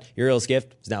know what? Uriel's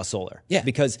Gift is now Solar. Yeah.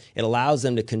 Because it allows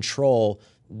them to control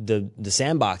the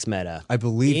sandbox meta. I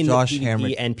believe in Josh the PvP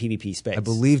Hamrick and PvP space. I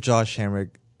believe Josh Hamrick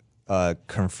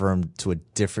confirmed to a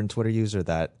different Twitter user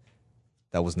that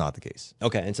was not the case.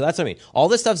 Okay, and so that's what I mean. All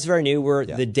this stuff's very new. We're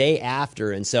the day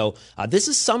after, and so this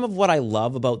is some of what I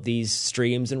love about these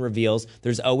streams and reveals.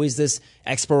 There's always this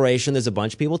exploration. There's a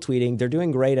bunch of people tweeting. They're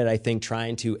doing great at, I think,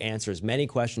 trying to answer as many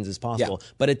questions as possible.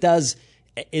 But it does,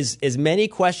 is as many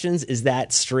questions as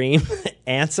that stream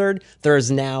answered,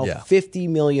 there's now 50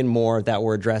 million more that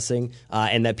we're addressing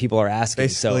and that people are asking.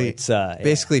 Basically, so it's,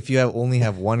 basically if you only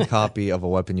have one copy of a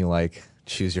weapon you like,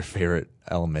 choose your favorite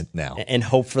element now. And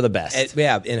hope for the best.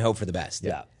 And hope for the best.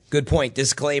 Yeah. Good point.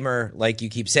 Disclaimer, like you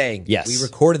keep saying. Yes. We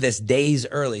recorded this days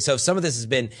early. So some of this has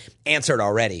been answered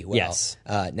already. Well, yes.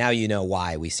 Now you know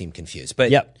why we seem confused.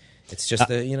 But it's just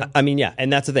I mean,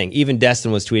 and that's the thing. Even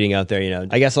Destin was tweeting out there,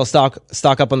 I guess I'll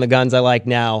stock up on the guns I like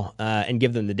now and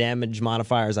give them the damage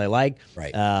modifiers I like.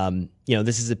 Right.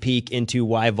 This is a peek into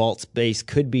why vault space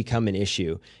could become an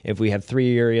issue. If we have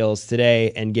 3 Uriels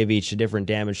today and give each a different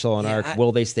damage soul and arc,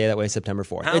 will they stay that way September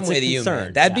 4th? I'm with you,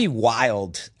 man. That'd be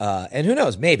wild. And who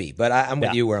knows, maybe. But I'm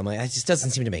with you where I'm like, it just doesn't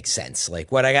seem to make sense.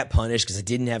 Like, I got punished because I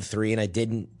didn't have 3 and I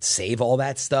didn't save all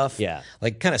that stuff. Yeah.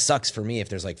 Like, kind of sucks for me if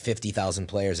there's like 50,000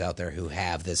 players out there who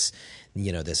have this,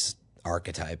 this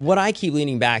archetype. What I keep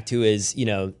leaning back to is,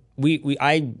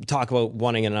 I talk about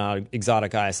wanting an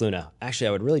exotic Ias Luna. Actually,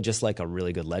 I would really just like a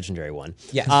really good legendary one.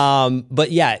 Yes.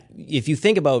 But yeah, if you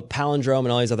think about Palindrome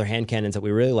and all these other hand cannons that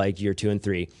we really like, year 2 and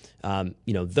 3,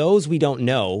 those we don't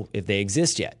know if they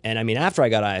exist yet. And I mean, after I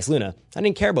got Ias Luna, I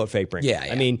didn't care about Fatebringer. Yeah.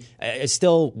 I mean, I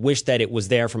still wish that it was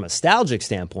there from a nostalgic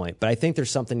standpoint, but I think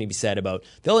there's something to be said about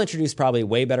they'll introduce probably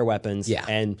way better weapons. Yeah.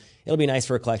 And it'll be nice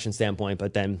for a collection standpoint,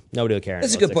 but then nobody will care.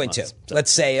 That's a good point, too. So.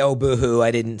 Let's say, oh, boo-hoo,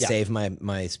 I didn't save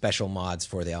my special mods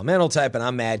for the elemental type, and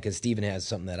I'm mad because Steven has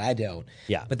something that I don't.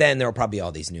 Yeah. But then there will probably be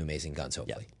all these new amazing guns,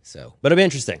 hopefully. So, but it'll be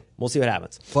interesting. We'll see what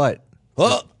happens. But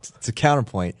to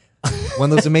counterpoint, when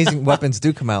those amazing weapons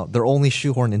do come out, they're only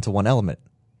shoehorned into one element.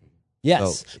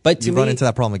 Yes, so but you run into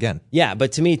that problem again. Yeah,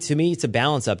 but to me, it's a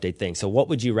balance update thing. So, what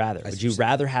would you rather? Would you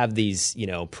rather have these,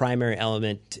 primary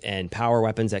element and power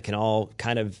weapons that can all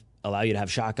kind of allow you to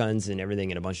have shotguns and everything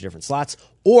in a bunch of different slots,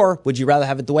 or would you rather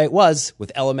have it the way it was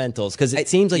with elementals? Because it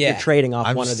seems like you're trading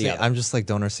off one or the other. I'm just like,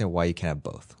 don't understand why you can't have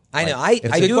both. I know. I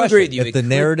do agree with you. If the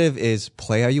narrative is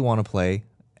play how you want to play,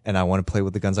 and I want to play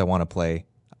with the guns I want to play,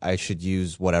 I should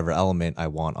use whatever element I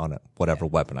want on whatever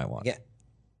weapon I want. Yeah.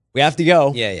 We have to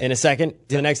go in a second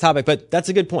to the next topic, but that's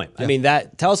a good point. I mean,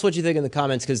 tell us what you think in the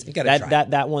comments because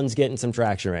that one's getting some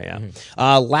traction right now.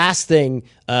 Mm-hmm. Last thing,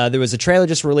 there was a trailer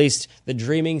just released, the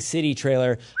Dreaming City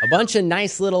trailer. A bunch of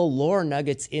nice little lore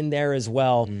nuggets in there as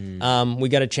well. We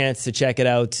got a chance to check it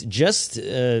out just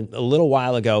a little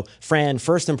while ago. Fran,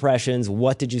 first impressions,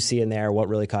 what did you see in there? What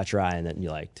really caught your eye and that you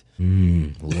liked?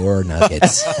 Lore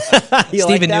nuggets. Steven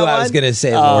like knew I was going to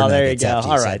say lore nuggets. There you go.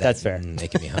 All right, that's fair.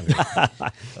 Making me hungry.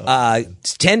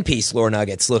 10-piece lore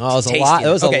nuggets looked tasty.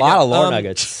 It was a lot of lore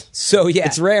nuggets. So, yeah.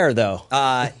 It's rare, though.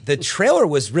 The trailer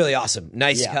was really awesome.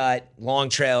 Nice cut, long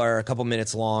trailer, a couple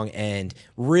minutes long, and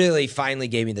really finally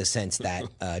gave me the sense that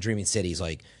Dreaming City is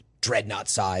like Dreadnought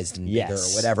sized and bigger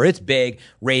or whatever. It's big.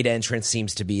 Raid entrance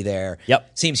seems to be there.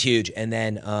 Yep. Seems huge. And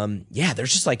then,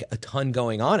 there's just like a ton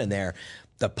going on in there.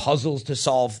 The puzzles to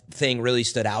solve thing really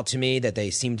stood out to me that they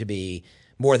seem to be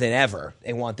more than ever.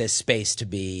 They want this space to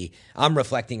be. I'm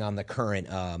reflecting on the current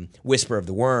Whisper of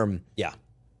the Worm. Yeah.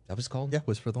 That was called? Yeah,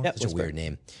 Whisper of the Worm. Yep, such a weird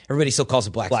name. Everybody still calls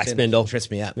it Black Spindle.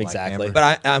 Trips me up. Exactly.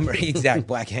 But I'm exact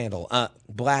Black Handle.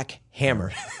 Black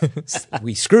Hammer.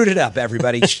 We screwed it up,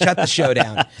 everybody. Shut the show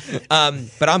down.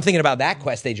 But I'm thinking about that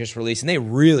quest they just released, and they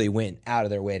really went out of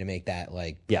their way to make that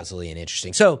like puzzly and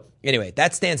interesting. So anyway,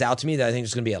 that stands out to me that I think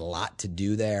there's going to be a lot to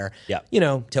do there. Yeah.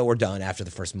 Till we're done after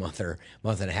the first month or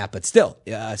month and a half. But still,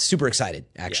 super excited.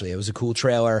 Actually, it was a cool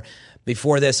trailer.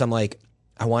 Before this, I'm like,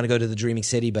 I want to go to the Dreaming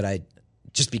City, but I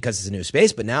just because it's a new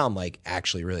space. But now I'm like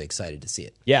actually really excited to see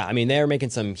it. Yeah, I mean, they're making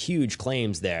some huge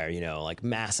claims there, like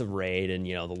massive raid and,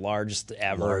 the largest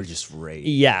ever. Largest raid.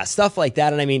 Yeah, stuff like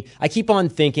that. And I mean, I keep on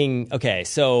thinking, okay,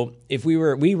 so if we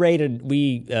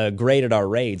graded our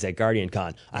raids at Guardian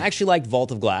Con. I actually liked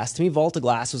Vault of Glass. To me, Vault of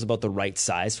Glass was about the right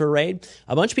size for a raid.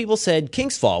 A bunch of people said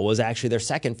King's Fall was actually their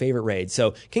second favorite raid.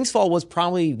 So King's Fall was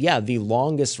probably, the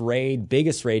longest raid,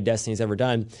 biggest raid Destiny's ever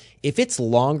done. If it's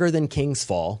longer than King's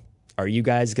Fall, are you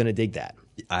guys going to dig that?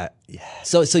 Yeah.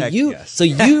 So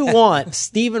you want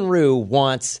Stephen Rue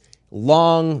wants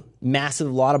long,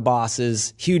 massive, lot of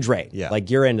bosses, huge raid. Yeah. Like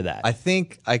you're into that. I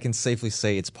think I can safely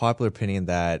say it's popular opinion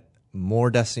that more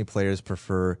Destiny players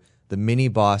prefer the mini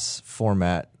boss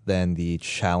format than the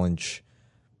challenge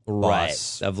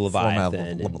boss of format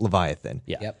Leviathan. of Leviathan.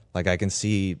 Yeah. Yep. Like I can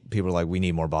see people are like, we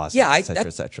need more bosses, Yeah, et cetera, et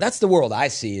cetera. that's the world I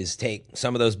see is take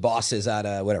some of those bosses out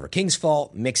of whatever King's Fall,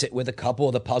 mix it with a couple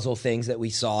of the puzzle things that we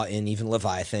saw in even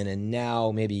Leviathan, and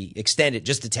now maybe extend it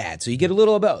just a tad. So you get a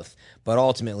little of both. But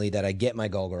ultimately that I get my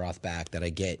Golgoroth back, that I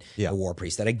get the War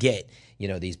Priest, that I get,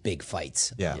 these big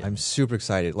fights. Yeah, I'm super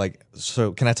excited. Like,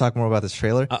 so can I talk more about this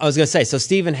trailer? I was going to say, so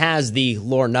Steven has the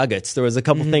lore nuggets. There was a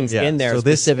couple things in there So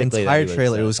this specifically. entire that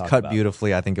trailer, it was talk cut about.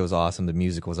 beautifully. I think it was awesome. The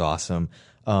music was awesome.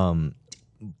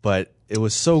 But it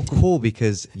was so cool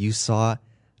because you saw,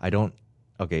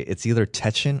 it's either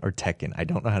Tekken or Tekken. I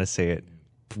don't know how to say it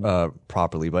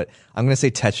properly, but I'm going to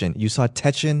say Tekken. You saw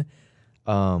Tekken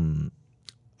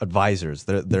advisors.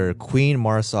 They're Queen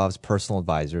Marasov's personal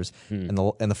advisors. And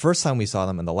the first time we saw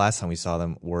them and the last time we saw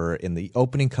them were in the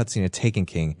opening cutscene of Taken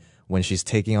King when she's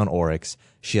taking on Oryx.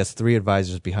 She has 3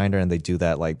 advisors behind her and they do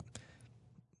that like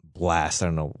blast. I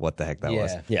don't know what the heck that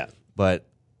was. Yeah. But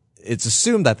it's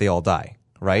assumed that they all die,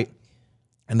 right?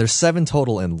 And there's 7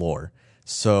 total in lore.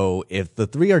 So if the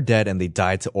 3 are dead and they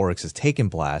died to Oryx's Taken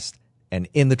Blast, and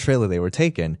in the trailer they were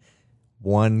taken,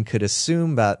 one could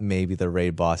assume that maybe the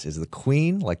raid boss is the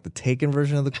Queen, like the Taken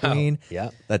version of the Queen.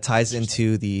 yeah. That ties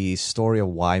into the story of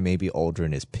why maybe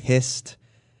Aldrin is pissed.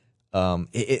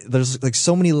 There's like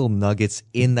so many little nuggets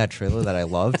in that trailer that I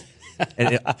loved.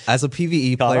 And as a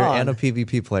PvE player and a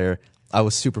PvP player, I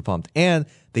was super pumped. And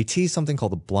they teased something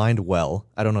called the Blind Well.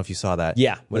 I don't know if you saw that.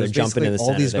 Yeah, where they're There's jumping in the basically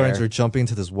center all these guardians there. are jumping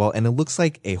into this well, and it looks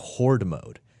like a horde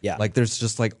mode. Yeah. Like there's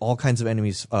just like all kinds of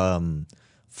enemies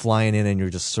flying in, and you're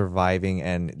just surviving.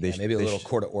 And Maybe a little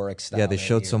Court of Oryx style. yeah, they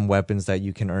showed some weapons that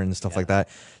you can earn and stuff like that.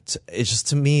 It's just,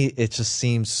 to me, it just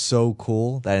seems so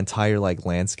cool, that entire like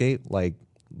landscape, like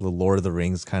the Lord of the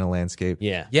Rings kind of landscape.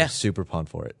 Yeah. Yeah. I'm super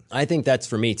pumped for it. I think that's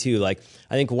for me too. Like,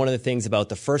 I think one of the things about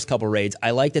the first couple raids,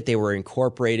 I like that they were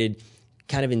incorporated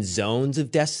kind of in zones of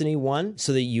Destiny 1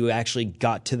 so that you actually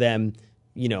got to them,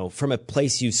 from a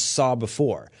place you saw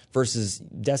before, versus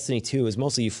Destiny 2 is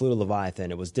mostly you flew to Leviathan.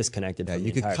 It was disconnected from the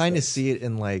You could entire kind of space. see it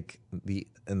in like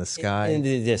in the sky. In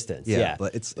the distance. Yeah.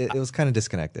 But it was kind of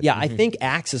disconnected. Yeah, I think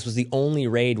Axis was the only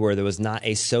raid where there was not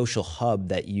a social hub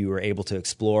that you were able to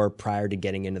explore prior to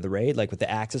getting into the raid. Like with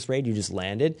the Axis raid, you just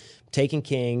landed. Taken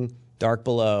King, Dark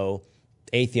Below,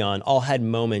 Atheon all had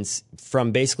moments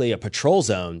from basically a patrol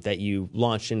zone that you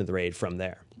launched into the raid from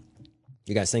there.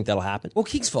 You guys think that'll happen? Well,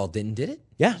 King's Fall did it?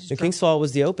 Yeah, the King's Fall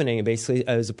was the opening, and basically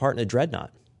it was a part in a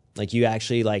Dreadnought. Like you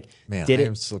actually Man, did I it.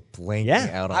 am so blanking Yeah.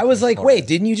 out on I was King's like, Fall. wait,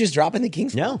 didn't you just drop in the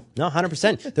King's Fall? No,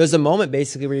 100%. There was a moment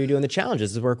basically where you're doing the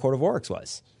challenges. This is where Court of Oryx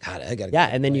was. God, I gotta. Yeah,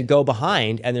 and then you go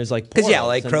behind, and there's like Because portals,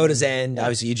 like and- Crota's End,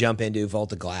 obviously you jump into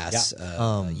Vault of Glass.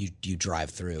 You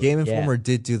drive through. Game Informer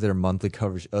did do their monthly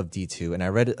coverage of D2, and I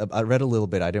read a little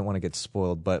bit. I didn't want to get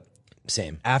spoiled, but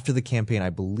Same. after the campaign, I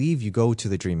believe you go to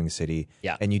the Dreaming City,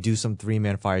 Yeah. and you do some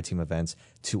 3-man fire team events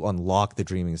to unlock the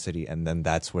Dreaming City, and then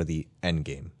that's where the end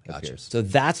game appears. So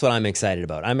that's what I'm excited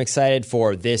about. I'm excited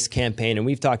for this campaign, and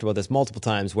we've talked about this multiple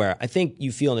times, where I think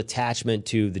you feel an attachment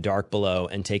to the Dark Below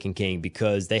and Taken King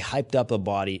because they hyped up a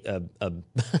baddie,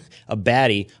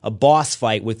 a boss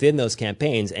fight within those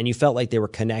campaigns, and you felt like they were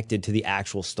connected to the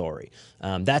actual story.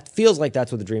 That feels like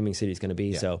that's what the Dreaming City is going to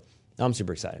be. So I'm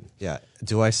super excited. Yeah.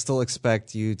 Do I still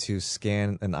expect you to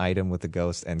scan an item with a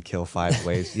ghost and kill 5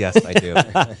 waves? Yes, I do.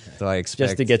 Do I expect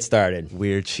Just to get started.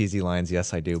 weird, cheesy lines?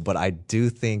 Yes, I do. But I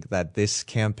do think that this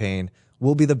campaign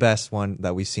will be the best one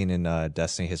that we've seen in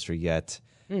Destiny history yet.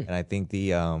 And I think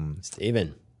the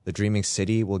Steven. Dreaming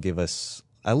City will give us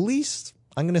at least,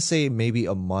 I'm going to say maybe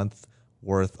a month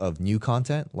worth of new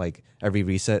content. Like every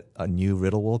reset, a new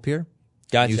riddle will appear.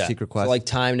 Gotcha. New secret quest. So like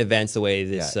timed events the way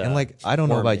this. And like, I don't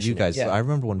know Worm about you mission guys. is. I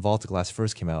remember when Vault of Glass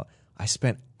first came out, I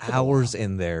spent hours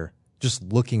in there just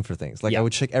looking for things. Like Yeah. I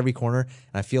would check every corner, and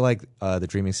I feel like the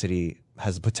Dreaming City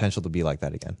has the potential to be like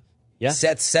that again.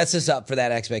 sets us up for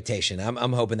that expectation.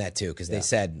 I'm hoping that too, because they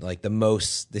said like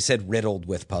they said riddled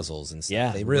with puzzles and stuff.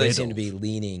 Yeah, they really seem to be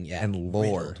leaning and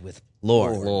lore riddled with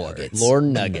Lore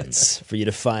nuggets for you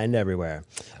to find everywhere.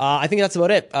 I think that's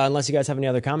about it. Unless you guys have any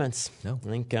other comments. No. I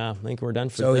think we're done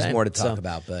for There's always today. more to talk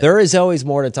about, but there is always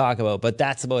more to talk about, but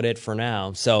that's about it for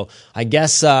now. So I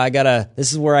guess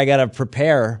this is where I gotta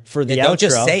prepare for the outro. Don't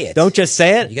just say it. Don't just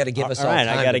say it. You gotta give us all right.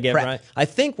 time I gotta to get prep. right. I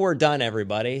think we're done,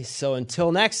 everybody. So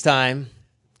until next time,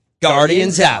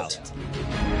 Guardians out.